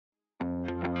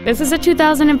This is a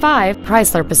 2005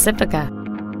 Chrysler Pacifica.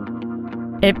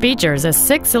 It features a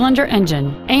 6-cylinder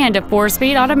engine and a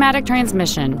 4-speed automatic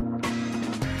transmission.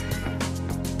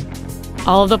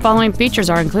 All of the following features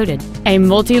are included: a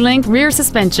multi-link rear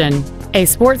suspension, a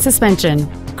sport suspension,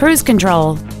 cruise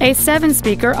control, a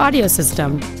 7-speaker audio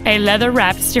system, a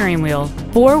leather-wrapped steering wheel,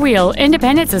 4-wheel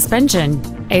independent suspension,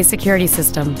 a security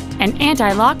system, an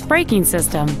anti-lock braking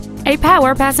system, a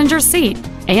power passenger seat,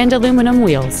 and aluminum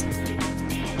wheels.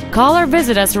 Call or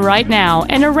visit us right now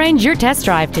and arrange your test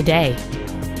drive today.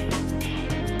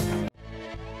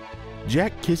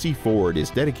 Jack Kissee Ford is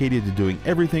dedicated to doing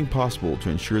everything possible to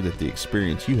ensure that the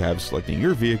experience you have selecting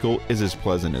your vehicle is as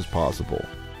pleasant as possible.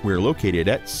 We're located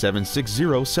at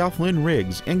 760 South Lynn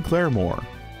Riggs in Claremore.